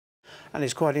And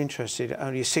it's quite interesting,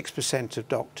 only 6% of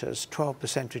doctors,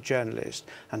 12% of journalists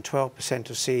and 12%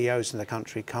 of CEOs in the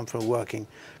country come from a working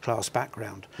class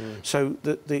background. So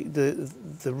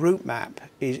the route map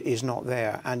is not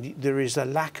there, and there is a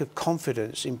lack of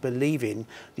confidence in believing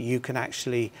that you can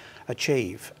actually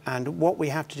achieve. And what we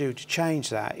have to do to change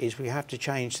that is we have to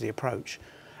change the approach.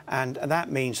 And that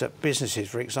means that businesses,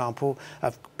 for example,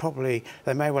 they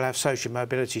may well have social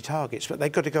mobility targets, but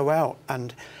they've got to go out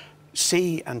and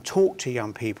see and talk to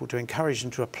young people to encourage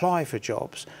them to apply for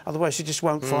jobs. Otherwise, they just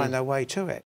won't find their way to it.